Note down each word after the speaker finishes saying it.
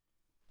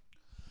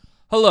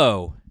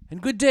Hello, and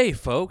good day,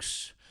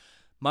 folks.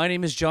 My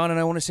name is John, and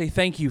I want to say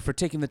thank you for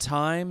taking the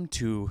time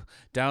to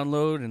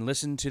download and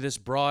listen to this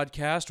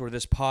broadcast or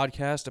this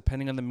podcast,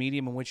 depending on the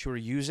medium in which you are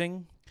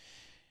using.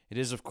 It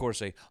is, of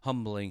course, a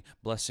humbling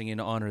blessing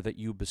and honor that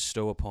you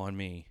bestow upon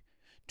me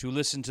to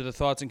listen to the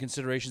thoughts and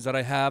considerations that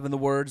I have and the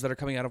words that are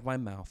coming out of my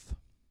mouth.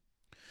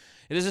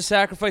 It is a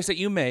sacrifice that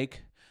you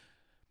make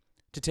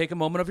to take a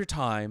moment of your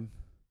time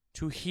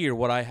to hear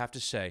what I have to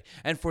say,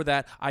 and for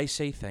that, I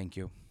say thank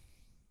you.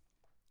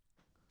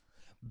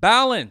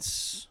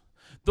 Balance.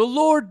 The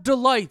Lord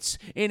delights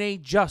in a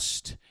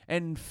just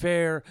and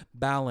fair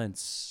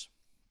balance.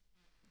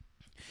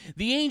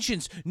 The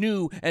ancients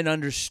knew and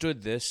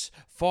understood this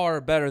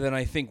far better than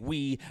I think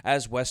we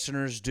as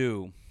Westerners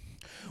do.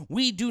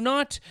 We do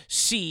not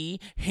see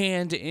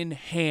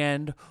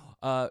hand-in-hand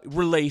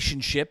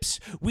relationships.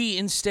 We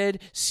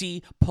instead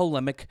see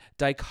polemic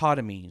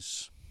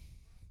dichotomies.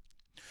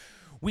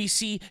 We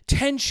see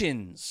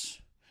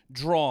tensions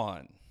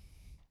drawn,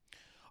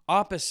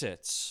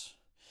 opposites.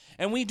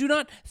 And we do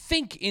not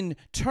think in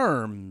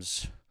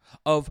terms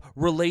of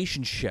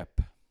relationship.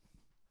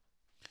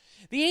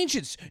 The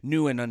ancients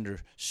knew and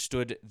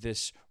understood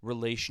this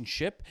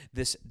relationship,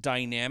 this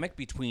dynamic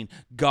between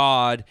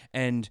God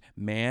and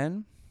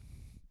man.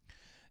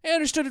 They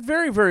understood it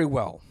very, very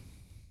well.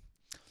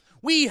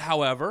 We,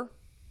 however,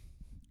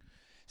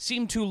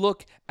 seem to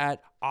look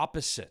at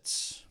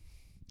opposites.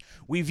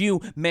 We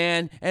view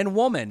man and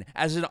woman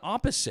as an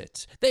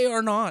opposite. They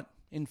are not,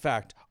 in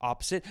fact,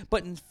 opposite,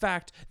 but in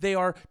fact, they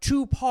are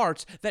two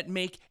parts that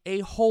make a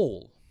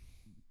whole.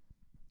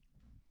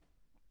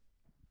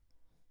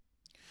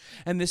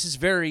 And this is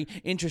very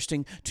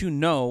interesting to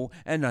know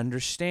and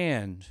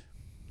understand.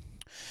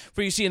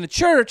 For you see, in the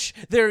church,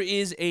 there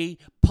is a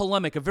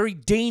polemic, a very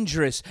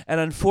dangerous and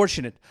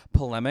unfortunate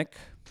polemic,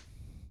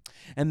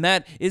 and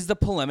that is the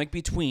polemic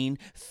between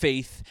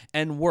faith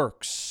and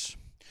works.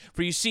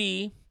 For you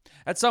see,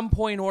 at some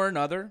point or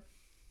another,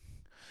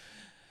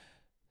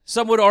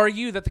 some would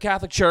argue that the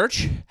Catholic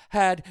Church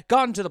had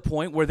gotten to the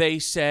point where they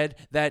said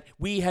that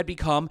we had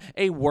become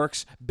a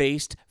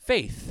works-based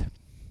faith.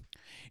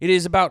 It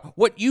is about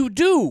what you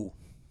do,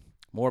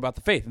 more about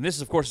the faith. And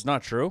this, of course, is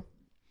not true.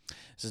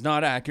 This is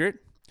not accurate.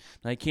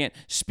 I can't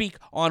speak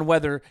on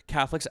whether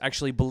Catholics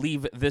actually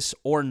believe this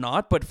or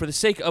not, but for the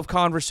sake of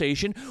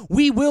conversation,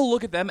 we will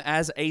look at them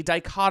as a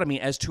dichotomy,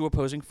 as two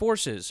opposing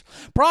forces.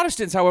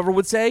 Protestants, however,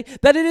 would say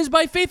that it is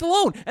by faith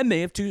alone, and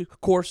they,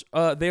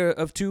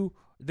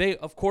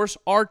 of course,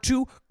 are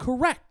too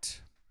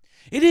correct.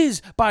 It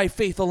is by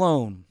faith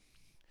alone.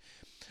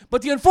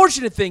 But the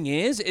unfortunate thing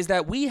is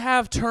that we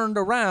have turned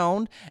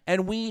around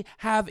and we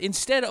have,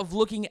 instead of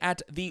looking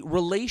at the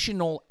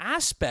relational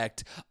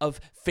aspect of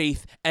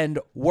faith and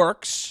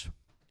works,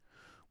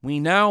 we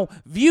now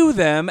view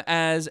them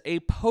as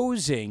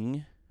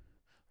opposing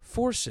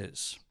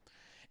forces,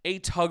 a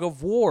tug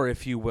of war,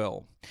 if you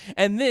will.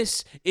 And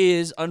this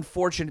is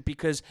unfortunate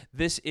because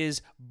this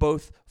is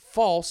both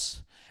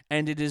false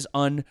and it is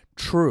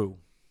untrue.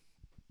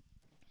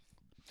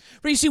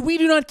 For you see, we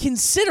do not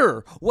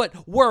consider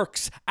what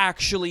works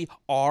actually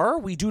are.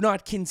 We do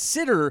not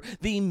consider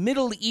the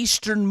Middle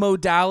Eastern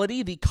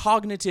modality, the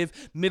cognitive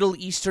Middle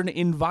Eastern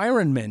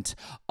environment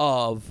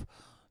of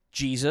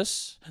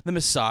Jesus, the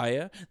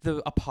Messiah,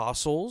 the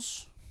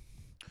apostles.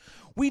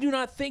 We do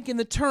not think in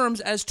the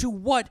terms as to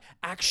what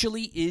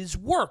actually is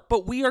work,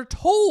 but we are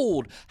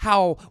told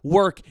how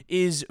work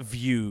is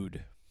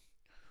viewed.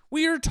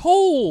 We are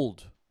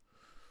told.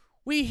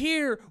 We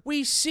hear,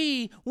 we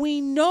see,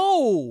 we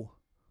know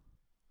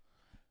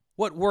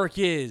what work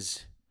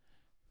is.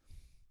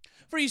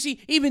 For you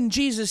see, even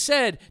Jesus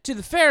said to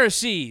the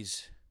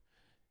Pharisees,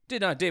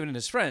 did not David and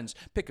his friends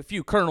pick a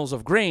few kernels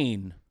of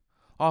grain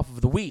off of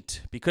the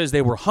wheat because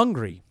they were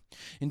hungry?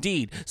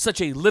 Indeed,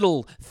 such a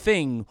little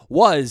thing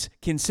was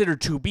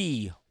considered to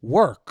be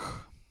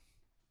work.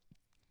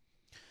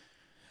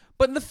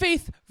 But in the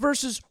faith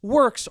versus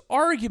works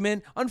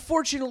argument,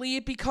 unfortunately,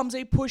 it becomes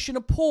a push and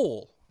a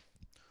pull.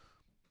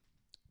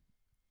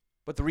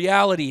 But the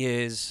reality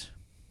is,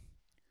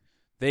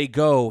 they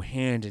go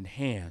hand in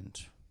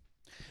hand.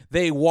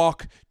 They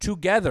walk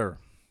together.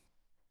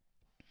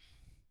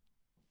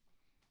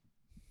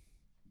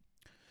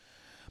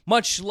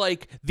 Much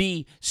like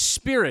the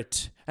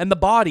spirit and the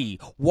body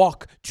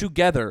walk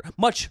together.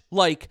 Much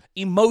like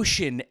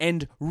emotion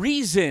and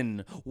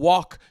reason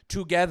walk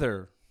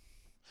together.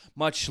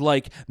 Much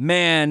like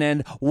man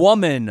and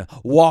woman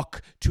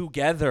walk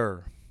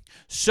together.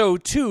 So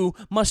too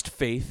must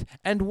faith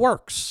and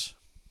works.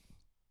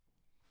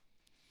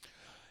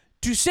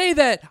 To say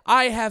that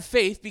I have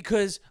faith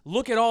because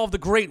look at all of the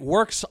great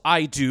works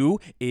I do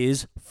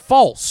is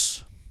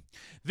false.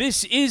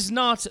 This is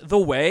not the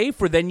way,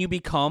 for then you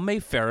become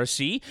a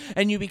Pharisee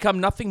and you become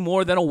nothing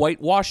more than a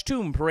whitewashed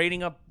tomb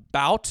parading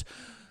about,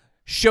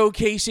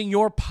 showcasing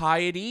your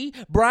piety,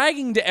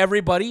 bragging to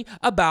everybody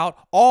about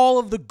all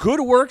of the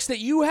good works that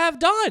you have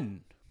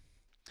done.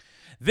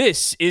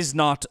 This is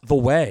not the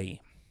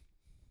way.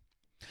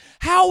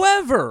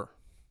 However,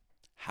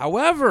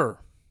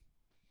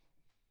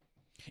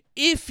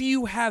 If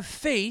you have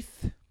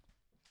faith,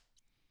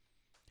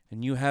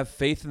 and you have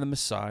faith in the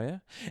Messiah,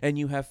 and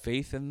you have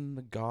faith in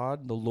the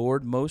God, the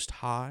Lord Most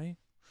High,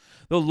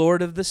 the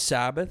Lord of the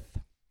Sabbath,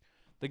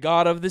 the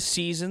God of the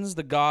seasons,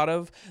 the God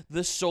of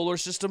the solar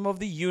system of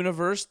the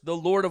universe, the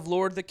Lord of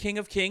lords, the King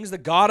of kings, the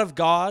God of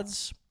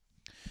gods.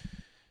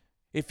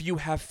 If you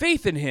have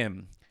faith in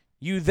him,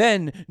 you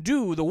then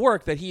do the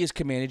work that he has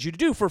commanded you to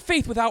do. For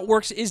faith without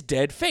works is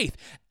dead faith.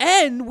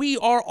 And we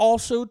are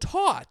also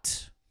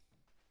taught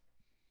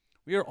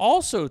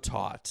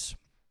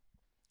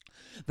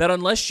that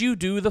unless you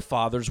do the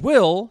Father's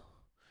will,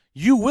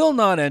 you will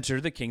not enter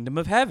the kingdom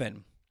of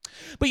heaven.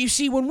 But you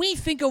see, when we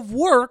think of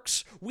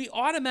works, we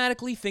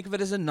automatically think of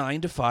it as a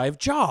 9-to-5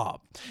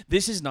 job.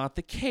 This is not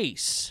the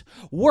case.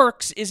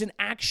 Works is an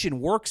action.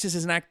 Works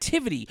is an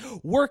activity.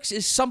 Works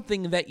is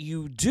something that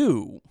you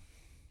do.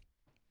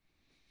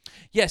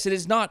 Yes, it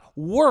is not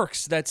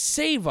works that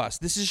save us.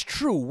 This is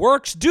true.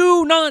 Works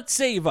do not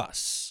save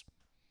us.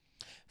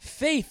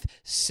 Faith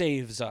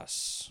saves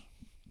us.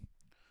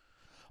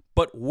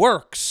 But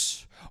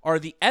works are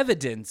the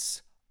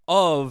evidence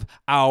of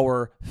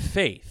our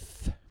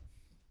faith.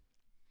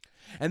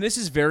 And this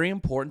is very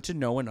important to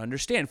know and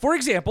understand. For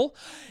example,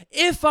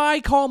 if I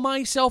call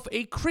myself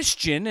a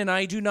Christian and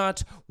I do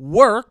not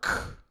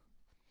work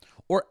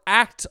or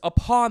act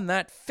upon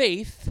that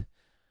faith,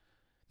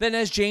 then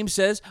as James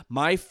says,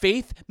 my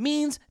faith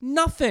means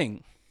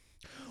nothing.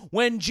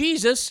 When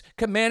Jesus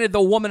commanded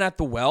the woman at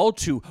the well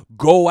to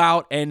go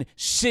out and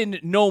sin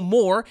no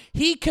more,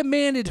 he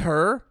commanded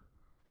her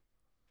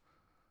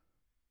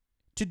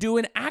to do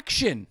an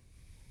action.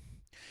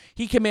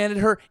 He commanded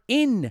her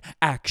in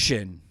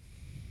action.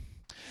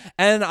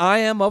 And I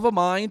am of a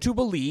mind to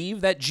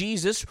believe that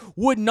Jesus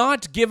would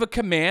not give a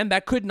command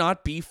that could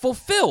not be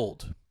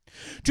fulfilled.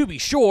 To be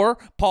sure,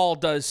 Paul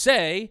does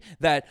say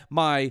that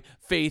my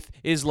faith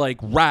is like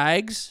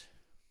rags,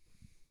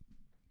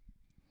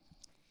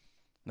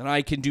 and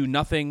I can do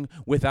nothing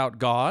without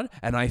God,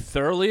 and I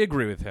thoroughly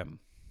agree with him.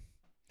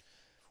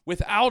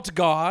 Without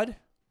God,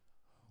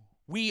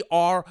 we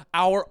are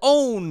our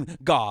own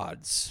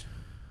gods.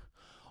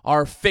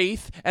 Our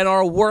faith and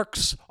our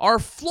works are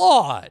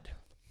flawed.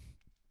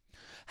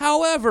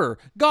 However,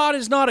 God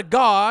is not a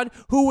God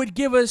who would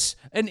give us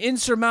an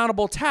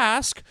insurmountable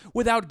task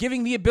without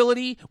giving us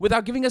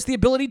the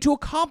ability to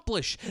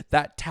accomplish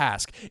that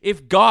task.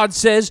 If God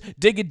says,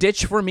 dig a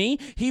ditch for me,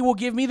 he will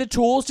give me the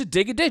tools to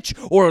dig a ditch,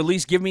 or at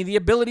least give me the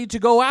ability to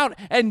go out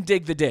and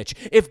dig the ditch.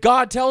 If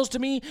God tells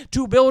me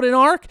to build an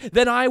ark,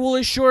 then I will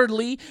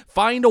assuredly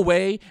find a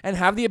way and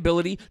have the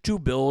ability to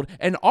build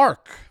an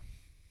ark.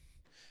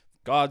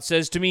 God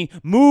says to me,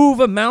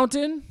 move a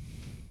mountain,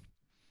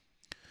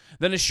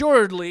 then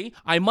assuredly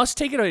I must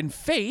take it in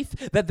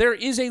faith that there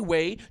is a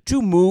way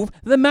to move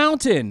the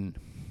mountain.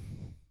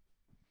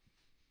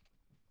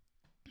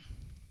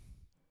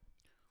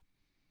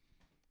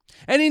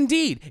 And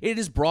indeed, it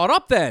is brought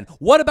up then,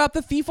 what about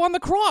the thief on the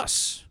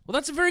cross? Well,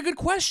 that's a very good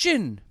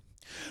question.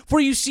 For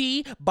you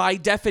see, by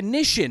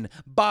definition,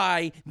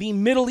 by the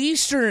Middle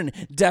Eastern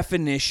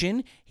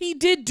definition, he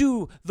did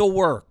do the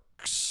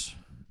works.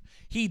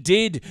 He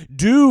did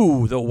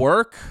do the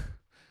work.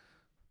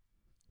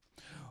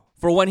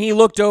 For when he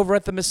looked over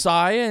at the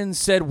Messiah and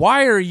said,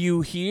 why are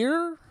you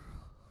here?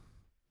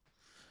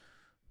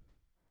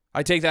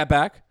 I take that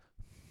back.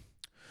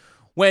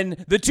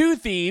 When the two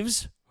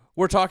thieves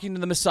were talking to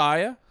the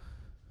Messiah,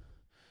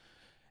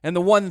 and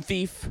the one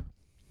thief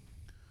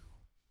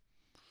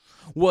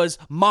was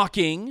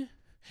mocking,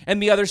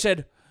 and the other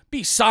said,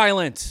 be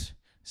silent.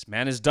 This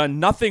man has done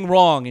nothing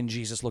wrong. And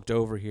Jesus looked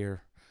over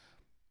here.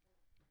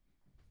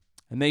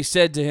 And they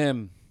said to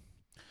him,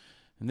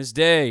 in this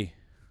day,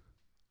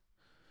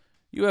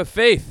 you have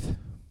faith.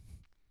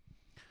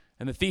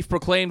 And the thief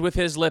proclaimed with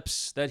his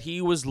lips that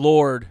he was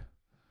Lord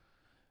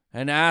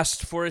and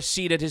asked for a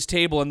seat at his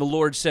table. And the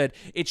Lord said,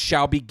 it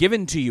shall be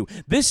given to you.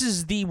 This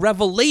is the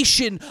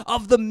revelation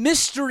of the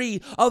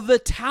mystery of the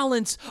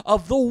talents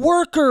of the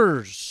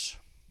workers.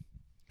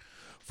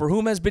 For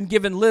whom has been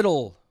given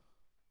little,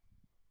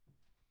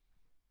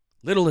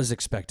 little is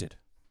expected.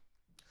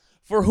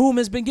 For whom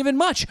has been given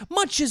much,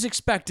 much is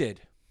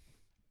expected.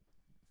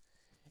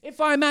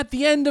 If I'm at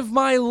the end of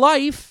my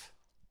life,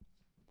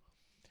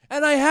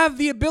 and I have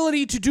the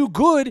ability to do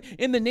good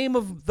in the name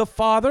of the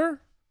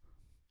Father,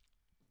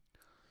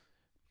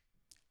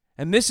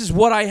 and this is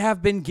what I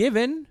have been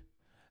given,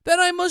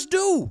 then I must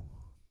do.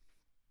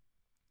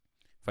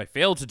 If I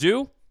fail to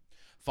do,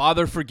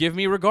 Father, forgive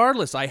me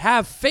regardless. I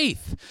have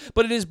faith,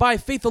 but it is by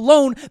faith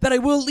alone that I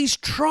will at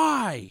least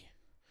try,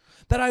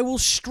 that I will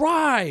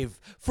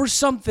strive for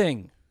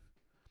something.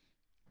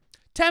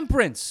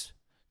 Temperance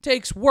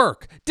takes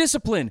work.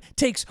 Discipline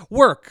takes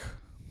work.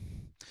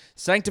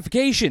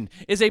 Sanctification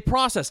is a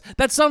process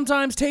that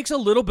sometimes takes a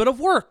little bit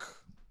of work.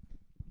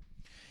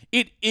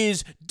 It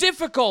is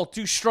difficult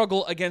to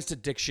struggle against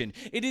addiction.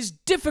 It is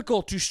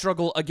difficult to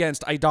struggle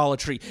against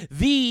idolatry.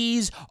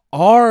 These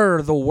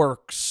are the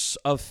works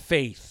of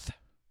faith.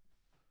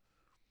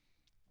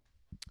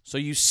 So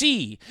you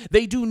see,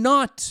 they do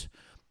not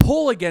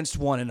pull against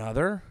one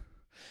another.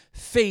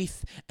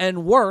 Faith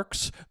and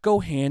works go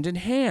hand in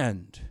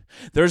hand.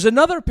 There's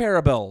another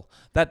parable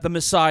that the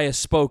Messiah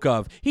spoke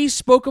of. He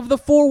spoke of the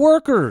 4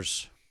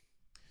 workers.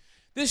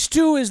 This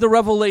too is the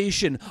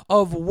revelation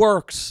of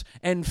works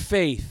and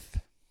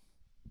faith.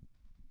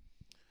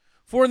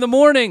 For in the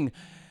morning,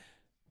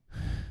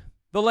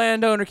 the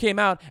landowner came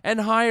out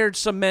and hired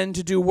some men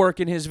to do work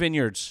in his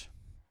vineyards.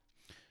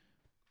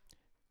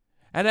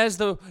 And as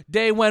the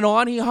day went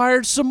on, he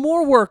hired some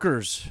more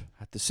workers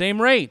at the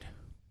same rate.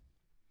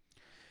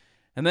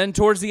 And then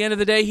towards the end of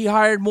the day, he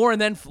hired more.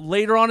 And then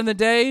later on in the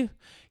day,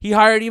 he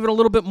hired even a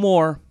little bit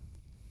more.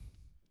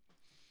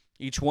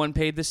 Each one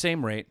paid the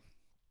same rate.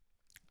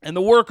 And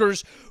the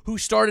workers who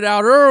started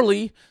out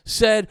early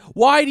said,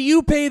 "Why do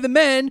you pay the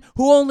men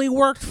who only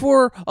worked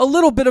for a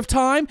little bit of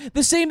time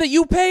the same that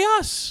you pay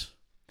us?"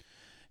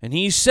 And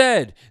he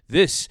said,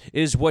 "This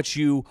is what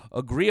you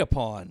agree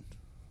upon.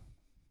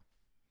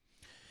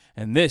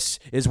 And this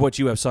is what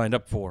you have signed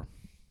up for.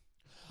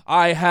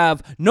 I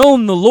have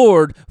known the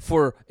Lord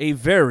for a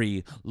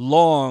very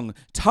long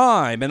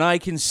time, and I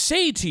can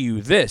say to you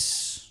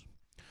this: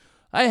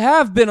 I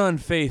have been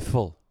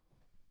unfaithful.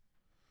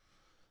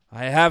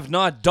 I have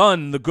not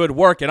done the good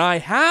work, and I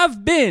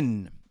have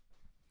been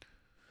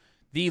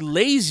the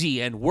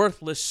lazy and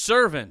worthless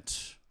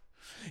servant,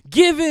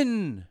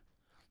 given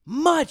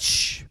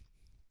much,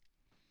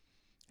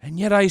 and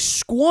yet I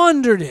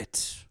squandered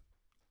it.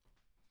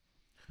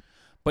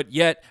 But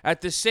yet,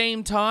 at the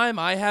same time,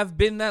 I have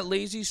been that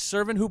lazy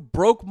servant who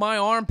broke my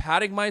arm,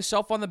 patting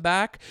myself on the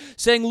back,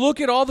 saying, 'Look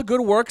at all the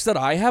good works that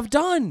I have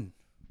done.'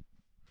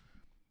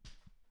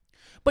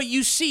 But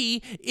you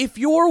see, if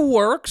your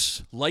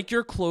works, like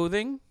your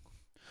clothing,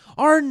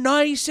 are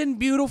nice and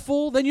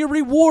beautiful, then your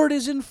reward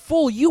is in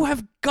full. You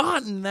have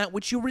gotten that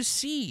which you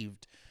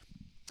received.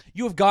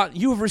 You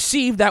have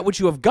received that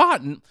which you have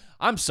gotten.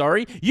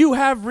 You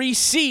have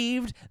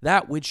received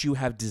that which you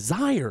have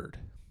desired.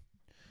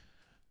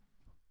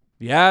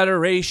 The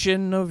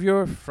adoration of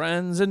your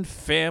friends and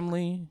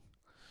family.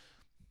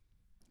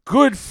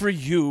 Good for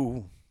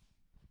you.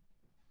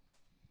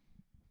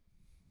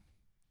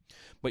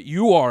 But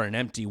you are an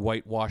empty,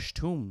 whitewashed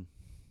tomb.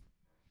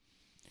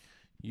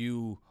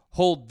 You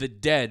hold the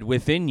dead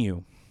within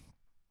you.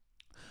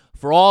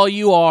 For all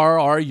you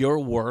are your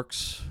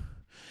works.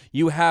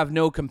 You have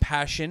no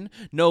compassion,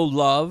 no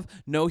love,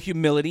 no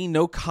humility,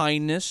 no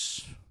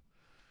kindness.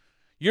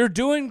 You're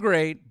doing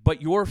great,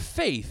 but your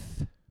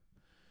faith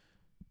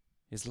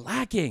is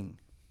lacking.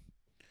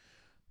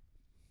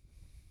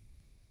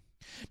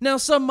 Now,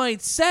 some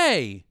might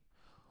say,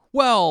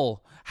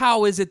 well,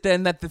 how is it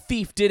then that the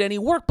thief did any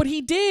work? But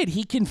he did.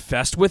 He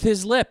confessed with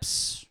his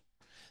lips.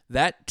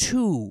 That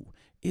too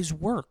is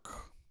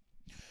work.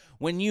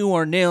 When you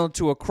are nailed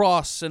to a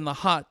cross in the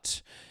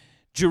hot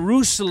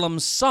Jerusalem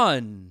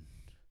sun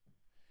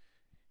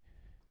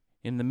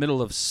in the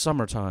middle of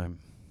summertime,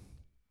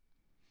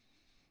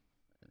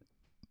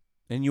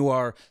 and you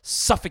are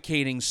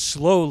suffocating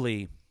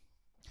slowly,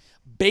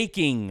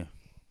 baking,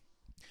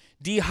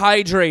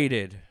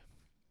 dehydrated,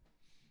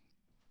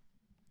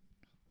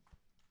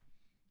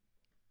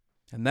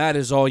 and that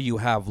is all you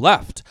have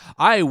left,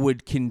 I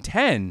would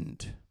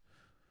contend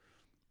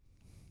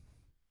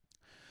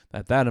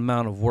that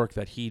amount of work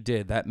that he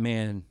did, that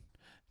man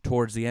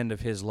towards the end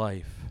of his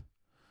life,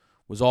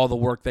 was all the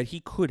work that he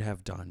could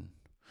have done.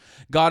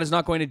 God is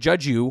not going to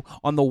judge you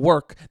on the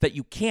work that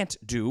you can't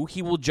do.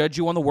 He will judge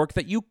you on the work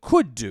that you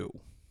could do.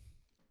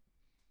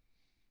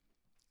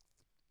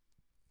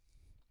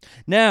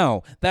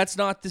 Now, that's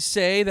not to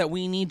say that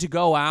we need to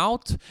go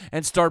out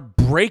and start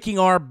breaking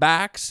our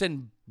backs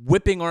and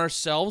whipping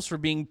ourselves for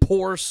being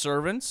poor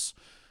servants.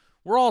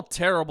 We're all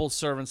terrible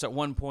servants at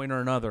one point or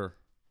another.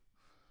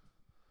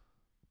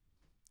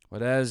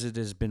 But as it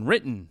has been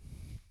written,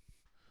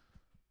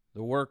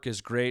 the work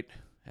is great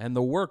and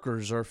the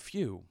workers are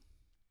few.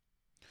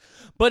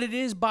 But it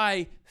is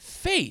by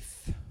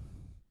faith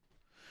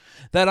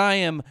that I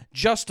am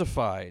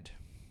justified.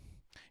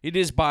 It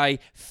is by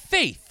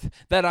faith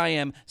that I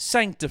am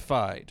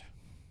sanctified.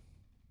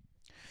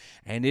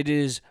 And it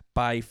is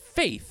by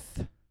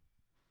faith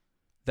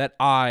that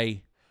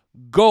I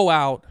go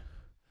out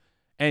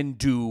and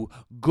do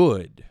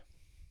good.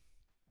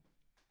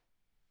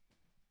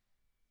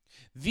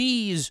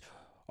 These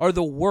are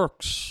the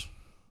works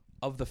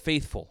of the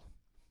faithful.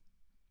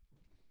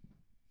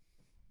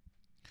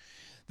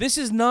 This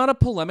is not a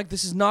polemic.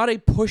 This is not a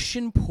push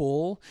and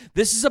pull.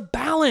 This is a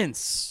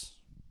balance.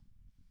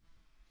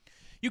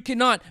 You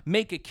cannot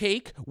make a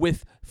cake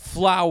with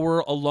flour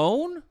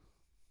alone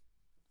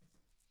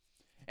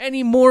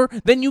any more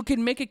than you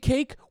can make a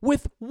cake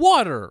with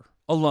water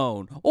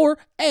alone or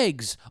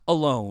eggs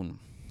alone.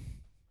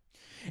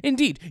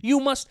 Indeed, you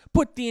must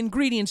put the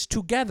ingredients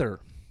together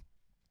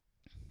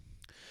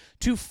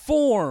to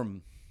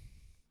form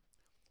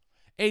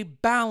a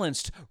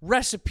balanced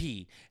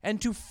recipe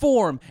and to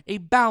form a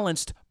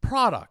balanced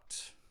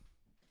product.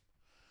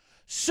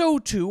 So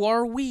too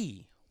are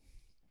we.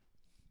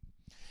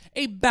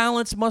 A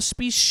balance must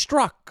be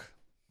struck.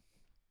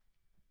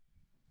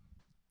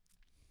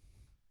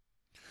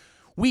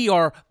 We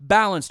are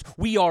balanced.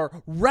 We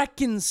are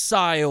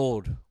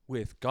reconciled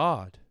with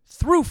God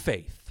through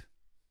faith.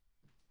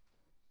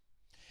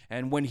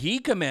 And when he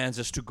commands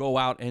us to go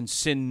out and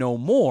sin no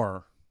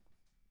more,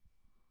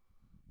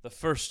 the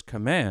first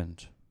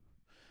command,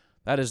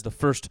 that is the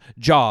first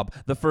job,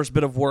 the first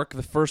bit of work,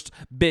 the first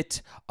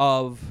bit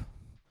of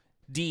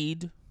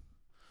deed,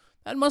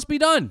 that must be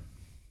done.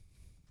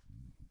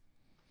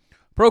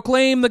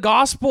 Proclaim the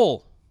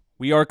gospel,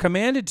 we are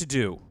commanded to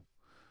do.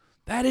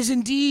 That is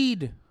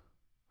indeed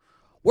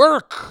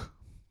work.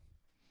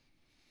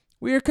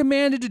 We are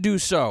commanded to do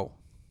so.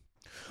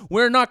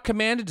 We're not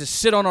commanded to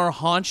sit on our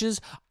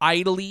haunches,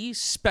 idly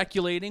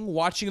speculating,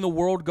 watching the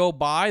world go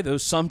by, though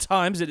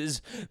sometimes it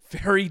is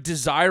very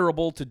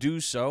desirable to do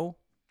so.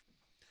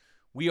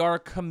 We are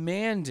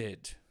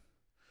commanded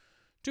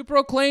to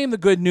proclaim the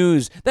good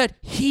news that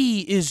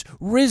he is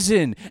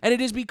risen, and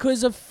it is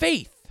because of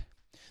faith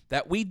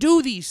that we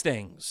do these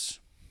things.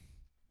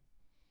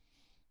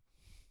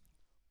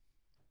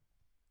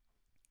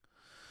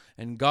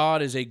 And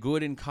God is a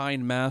good and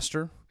kind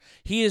master.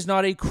 He is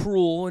not a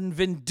cruel and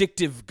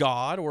vindictive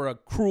God or a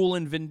cruel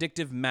and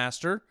vindictive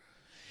master.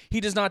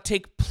 He does not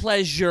take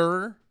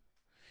pleasure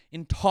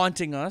in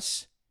taunting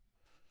us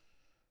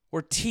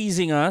or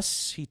teasing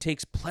us. He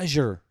takes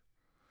pleasure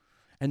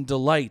and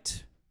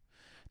delight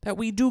that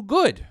we do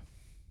good.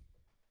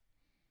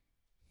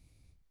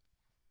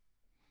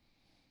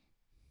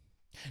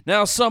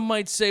 Now, some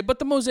might say, but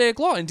the Mosaic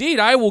Law, indeed,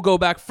 I will go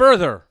back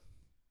further.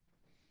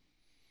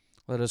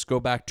 Let us go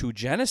back to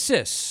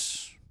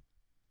Genesis.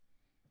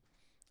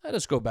 Let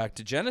us go back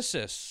to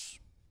Genesis.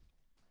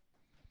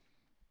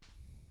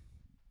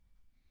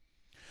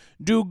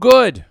 Do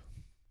good.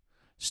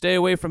 Stay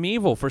away from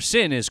evil, for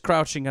sin is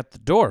crouching at the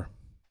door.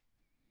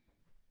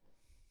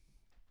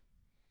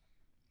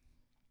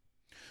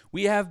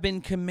 We have been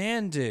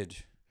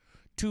commanded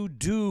to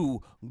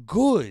do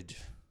good.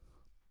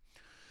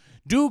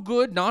 Do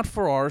good not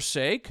for our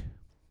sake.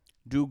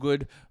 Do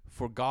good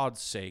for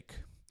God's sake.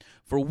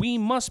 For we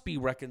must be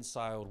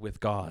reconciled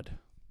with God.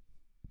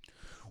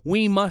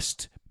 We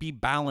must be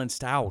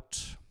balanced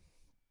out.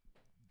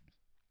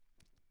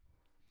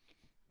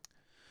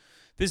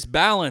 This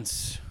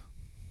balance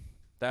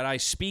that I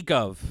speak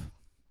of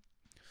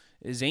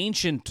is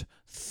ancient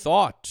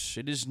thought.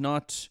 It is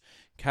not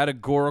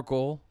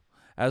categorical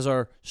as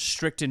our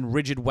strict and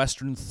rigid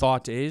Western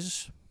thought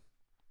is.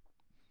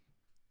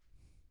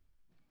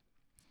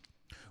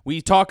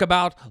 We talk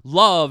about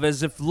love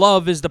as if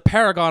love is the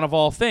paragon of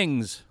all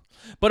things.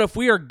 But if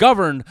we are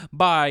governed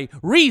by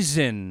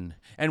reason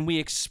and we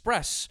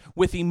express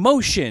with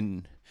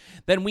emotion,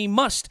 then we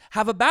must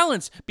have a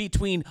balance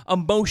between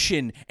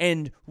emotion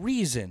and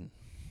reason.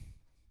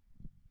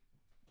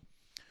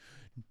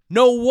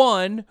 No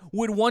one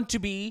would want to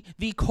be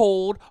the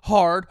cold,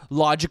 hard,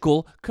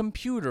 logical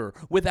computer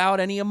without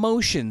any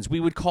emotions. We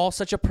would call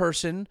such a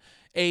person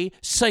a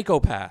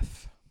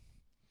psychopath.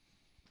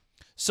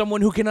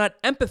 Someone who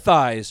cannot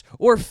empathize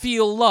or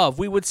feel love.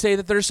 We would say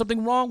that there's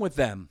something wrong with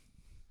them.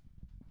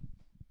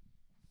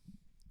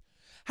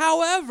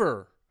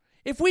 However,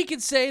 if we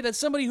could say that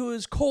somebody who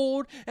is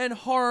cold and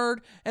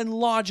hard and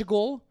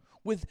logical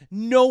with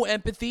no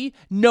empathy,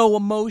 no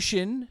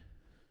emotion,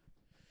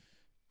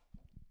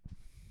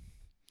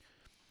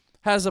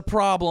 has a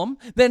problem,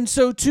 then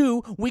so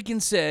too we can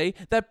say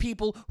that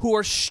people who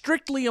are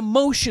strictly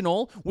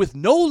emotional with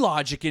no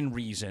logic and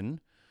reason,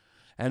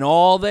 and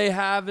all they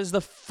have is the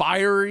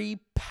fiery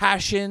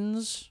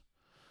passions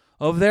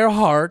of their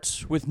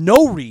hearts with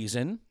no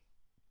reason,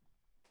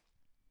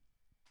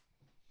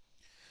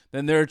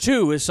 then there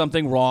too is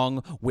something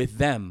wrong with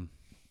them.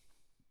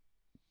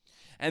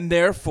 And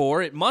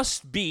therefore, it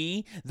must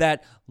be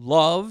that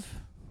love,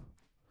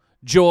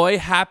 joy,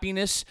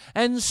 happiness,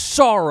 and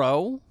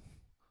sorrow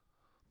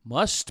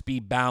must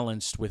be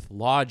balanced with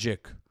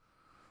logic,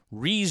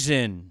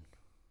 reason,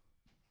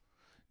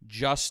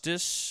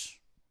 justice,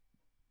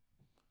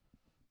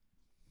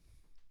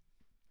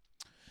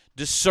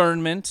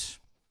 discernment,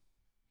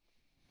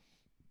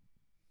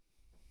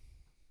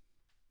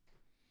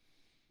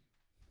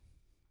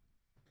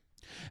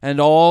 and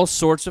all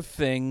sorts of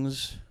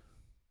things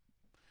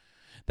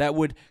that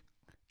would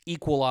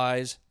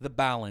equalize the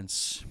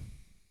balance.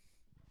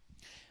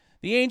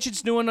 The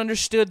ancients knew and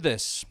understood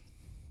this.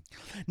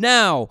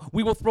 Now,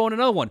 we will throw in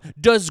another one.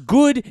 Does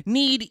good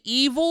need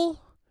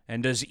evil?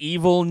 And does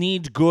evil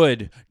need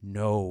good?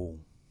 No.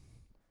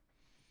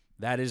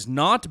 That is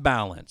not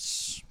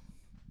balance.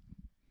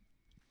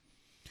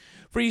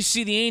 For you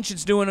see, the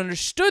ancients knew and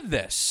understood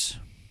this.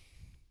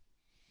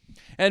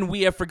 And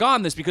we have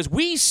forgotten this because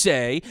we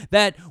say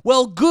that,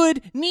 well,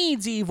 good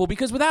needs evil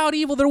because without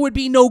evil there would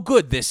be no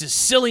good. This is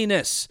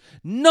silliness,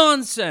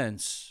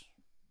 nonsense.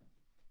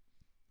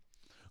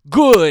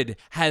 Good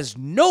has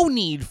no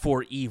need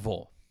for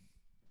evil.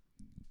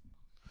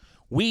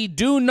 We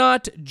do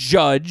not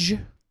judge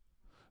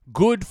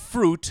good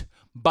fruit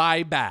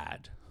by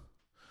bad.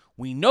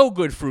 We know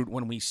good fruit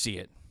when we see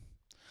it.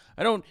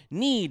 I don't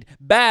need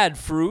bad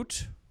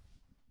fruit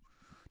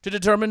to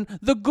determine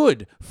the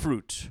good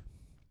fruit.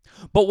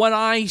 But when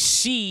I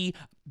see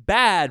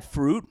bad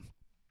fruit,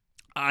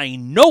 I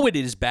know it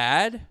is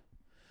bad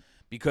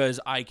because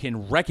I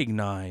can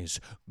recognize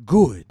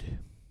good.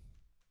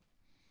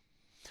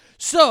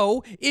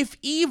 So, if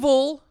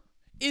evil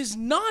is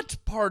not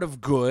part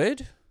of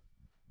good,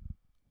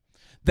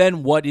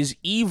 then what is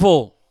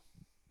evil?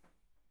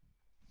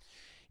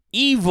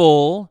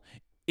 Evil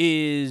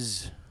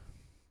is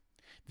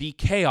the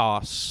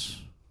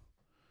chaos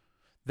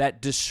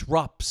that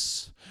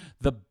disrupts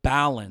the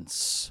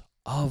balance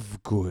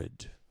of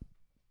good.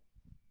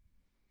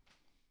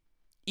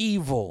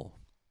 Evil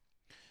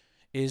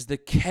is the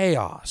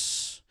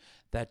chaos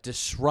that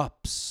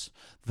disrupts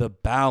the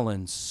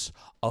balance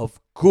of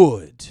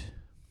good.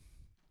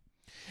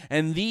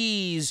 And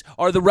these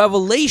are the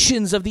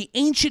revelations of the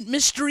ancient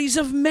mysteries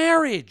of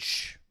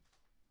marriage.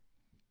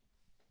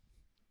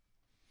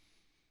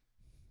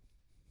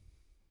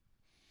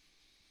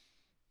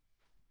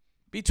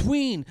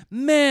 Between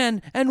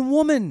man and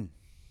woman.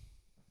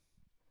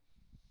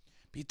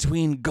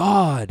 Between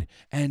God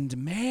and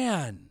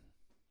man.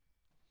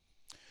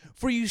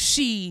 For you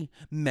see,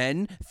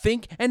 men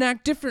think and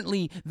act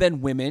differently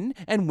than women,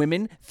 and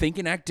women think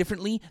and act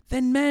differently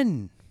than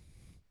men.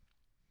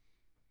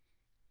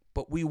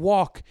 But we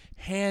walk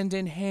hand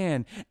in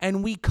hand,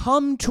 and we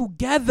come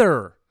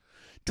together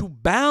to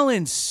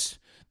balance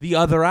the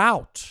other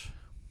out.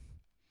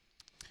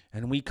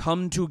 And we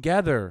come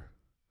together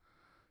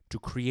to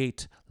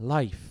create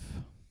life.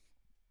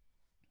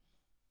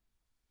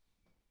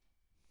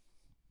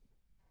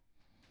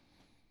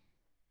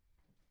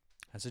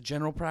 As a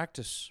general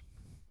practice,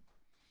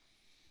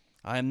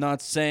 I am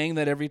not saying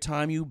that every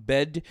time you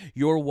bed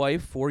your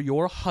wife or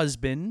your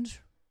husband,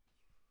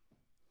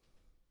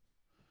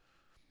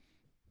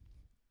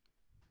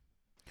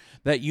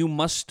 that you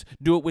must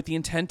do it with the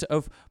intent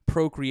of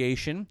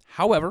procreation.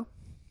 However,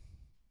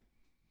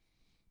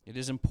 it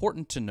is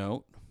important to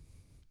note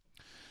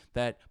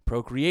that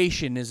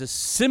procreation is a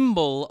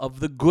symbol of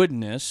the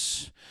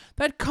goodness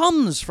that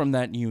comes from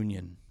that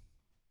union.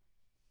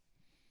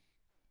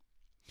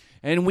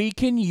 And we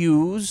can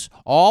use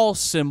all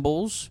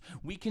symbols.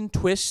 We can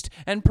twist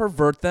and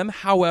pervert them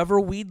however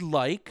we'd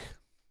like.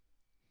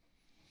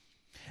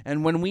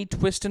 And when we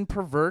twist and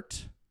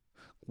pervert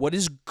what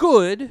is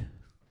good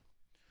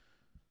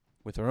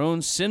with our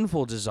own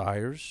sinful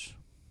desires,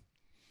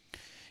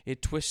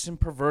 it twists and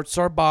perverts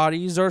our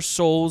bodies, our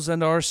souls,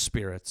 and our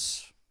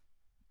spirits.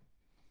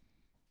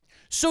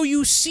 So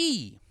you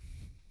see,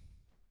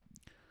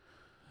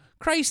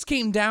 Christ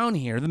came down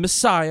here, the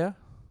Messiah,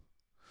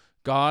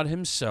 God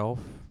himself,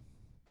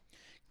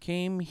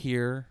 came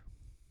here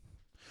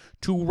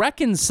to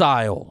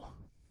reconcile,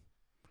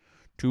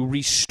 to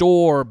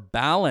restore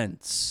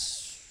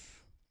balance,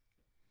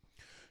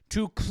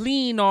 to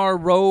clean our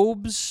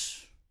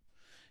robes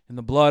in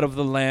the blood of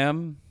the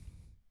Lamb,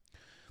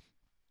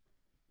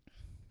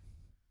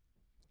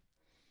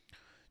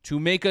 to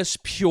make us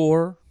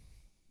pure,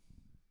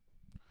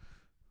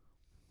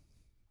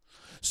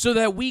 so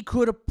that we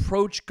could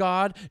approach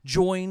God,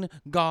 join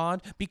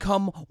God,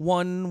 become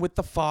one with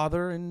the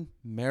Father in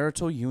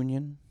marital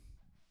union.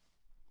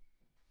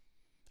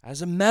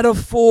 As a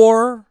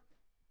metaphor,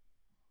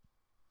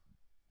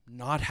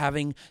 not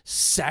having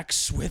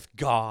sex with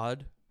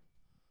God.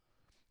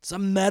 It's a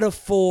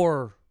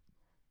metaphor.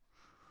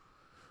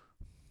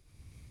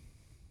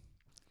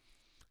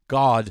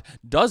 God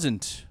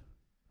doesn't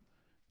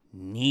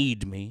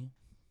need me.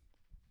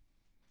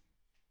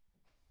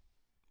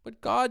 But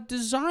God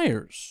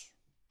desires.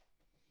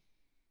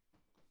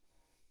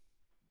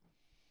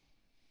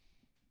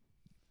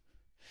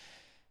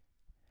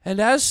 And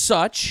as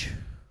such,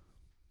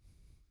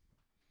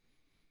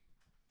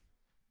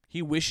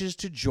 he wishes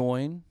to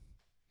join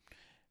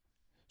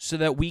so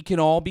that we can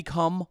all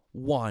become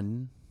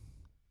one,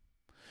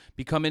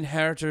 become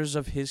inheritors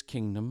of his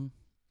kingdom.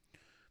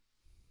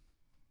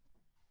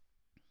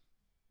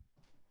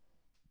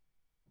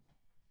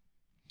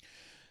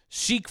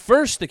 Seek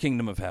first the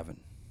kingdom of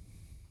heaven.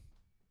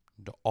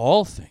 And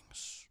all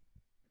things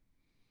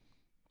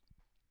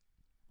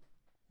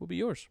will be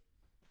yours.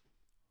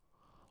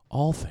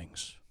 All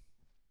things.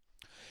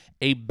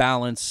 A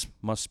balance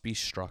must be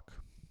struck.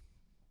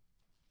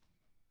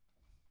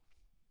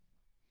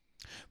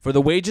 For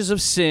the wages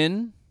of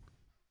sin,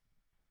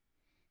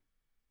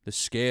 the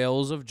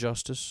scales of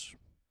justice,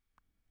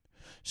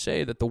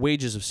 say that the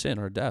wages of sin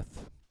are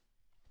death.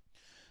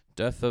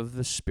 Death of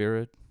the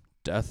spirit,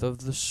 death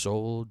of the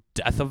soul,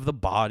 death of the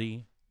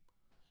body,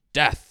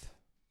 death.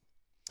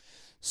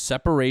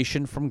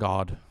 Separation from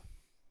God.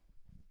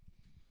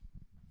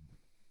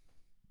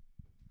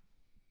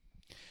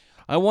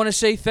 I want to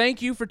say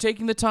thank you for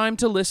taking the time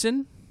to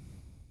listen.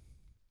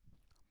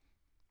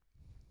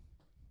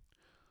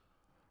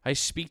 I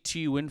speak to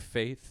you in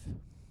faith,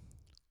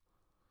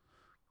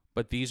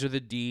 but these are the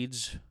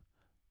deeds,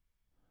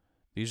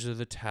 these are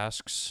the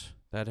tasks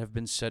that have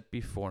been set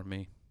before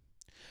me.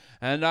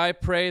 And I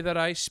pray that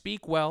I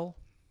speak well,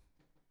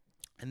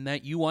 and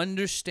that you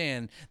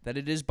understand that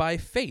it is by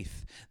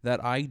faith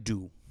that I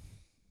do.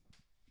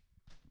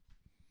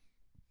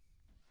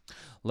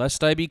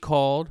 lest I be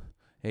called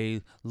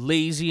a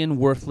lazy and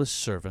worthless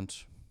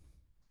servant.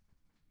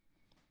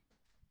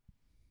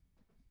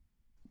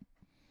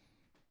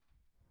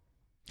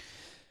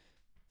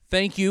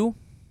 Thank you,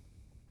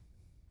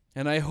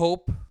 and I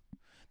hope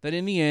that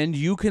in the end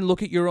you can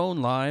look at your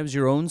own lives,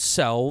 your own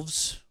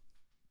selves,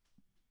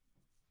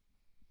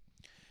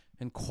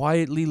 and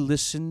quietly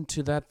listen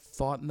to that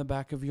thought in the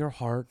back of your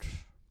heart,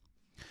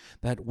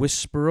 that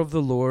whisper of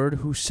the Lord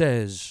who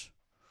says,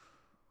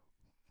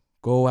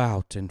 "Go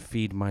out and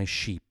feed my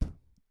sheep."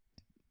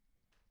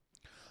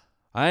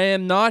 I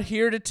am not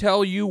here to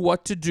tell you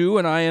what to do,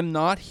 and I am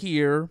not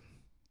here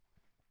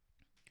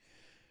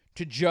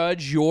to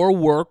judge your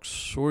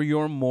works or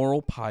your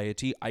moral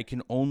piety. I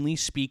can only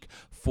speak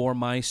for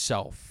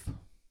myself.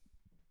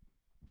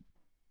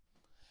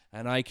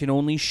 And I can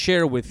only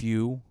share with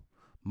you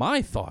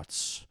my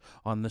thoughts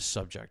on this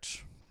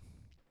subject.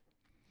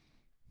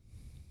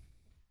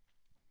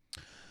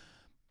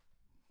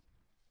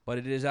 But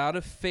it is out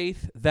of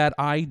faith that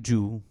I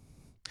do.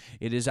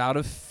 It is out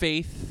of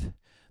faith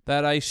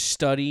that I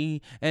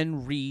study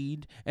and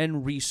read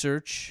and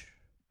research.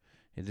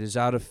 It is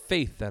out of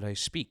faith that I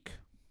speak.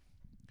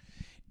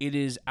 It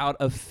is out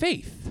of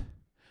faith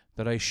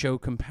that I show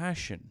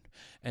compassion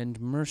and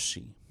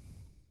mercy.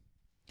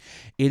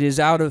 It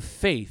is out of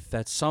faith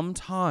that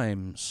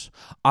sometimes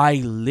I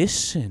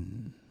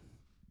listen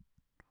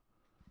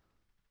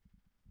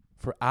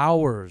for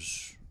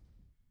hours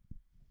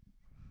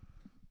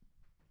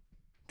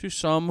to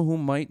some who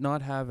might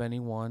not have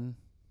anyone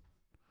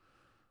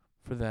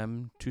for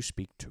them to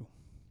speak to.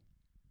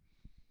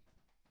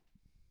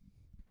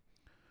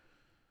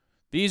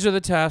 These are the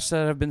tasks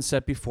that have been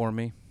set before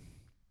me.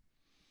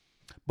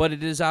 But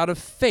it is out of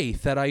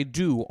faith that I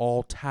do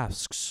all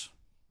tasks.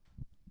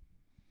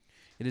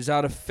 It is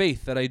out of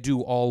faith that I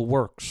do all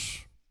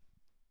works.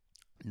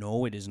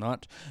 No, it is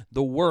not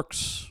the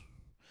works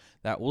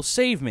that will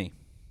save me,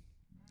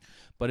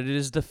 but it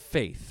is the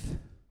faith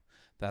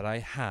that I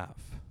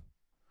have.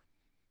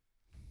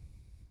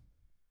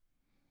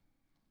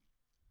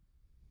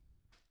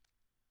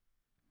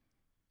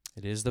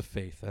 It is the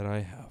faith that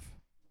I have.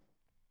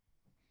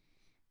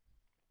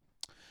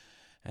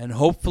 And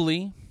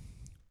hopefully,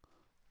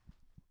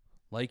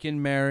 like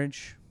in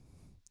marriage,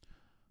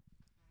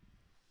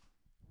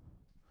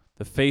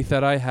 the faith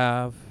that I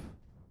have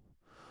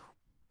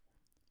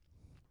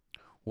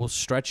will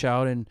stretch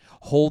out and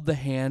hold the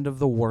hand of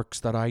the works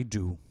that I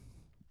do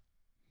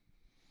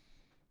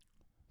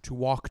to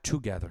walk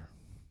together.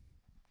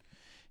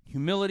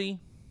 Humility,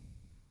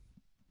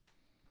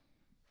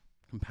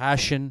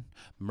 compassion,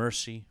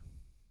 mercy,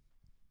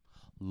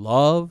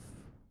 love,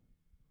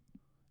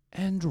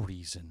 and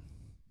reason.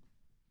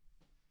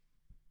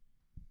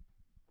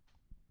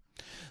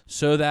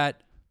 So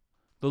that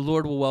the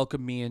Lord will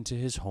welcome me into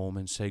his home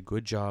and say,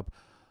 "Good job,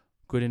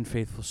 good and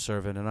faithful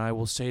servant." And I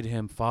will say to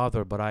him,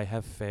 "Father, but I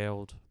have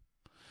failed.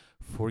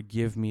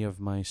 Forgive me of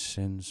my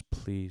sins,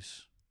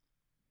 please."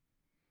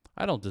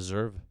 I don't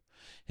deserve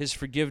his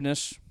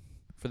forgiveness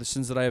for the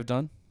sins that I have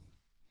done.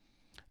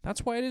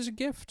 That's why it is a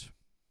gift.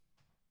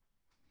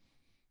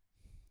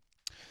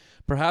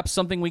 Perhaps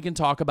something we can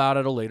talk about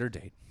at a later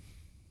date.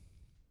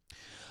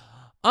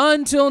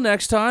 Until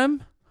next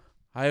time,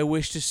 I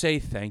wish to say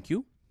thank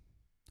you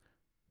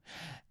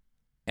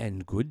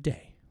and good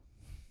day.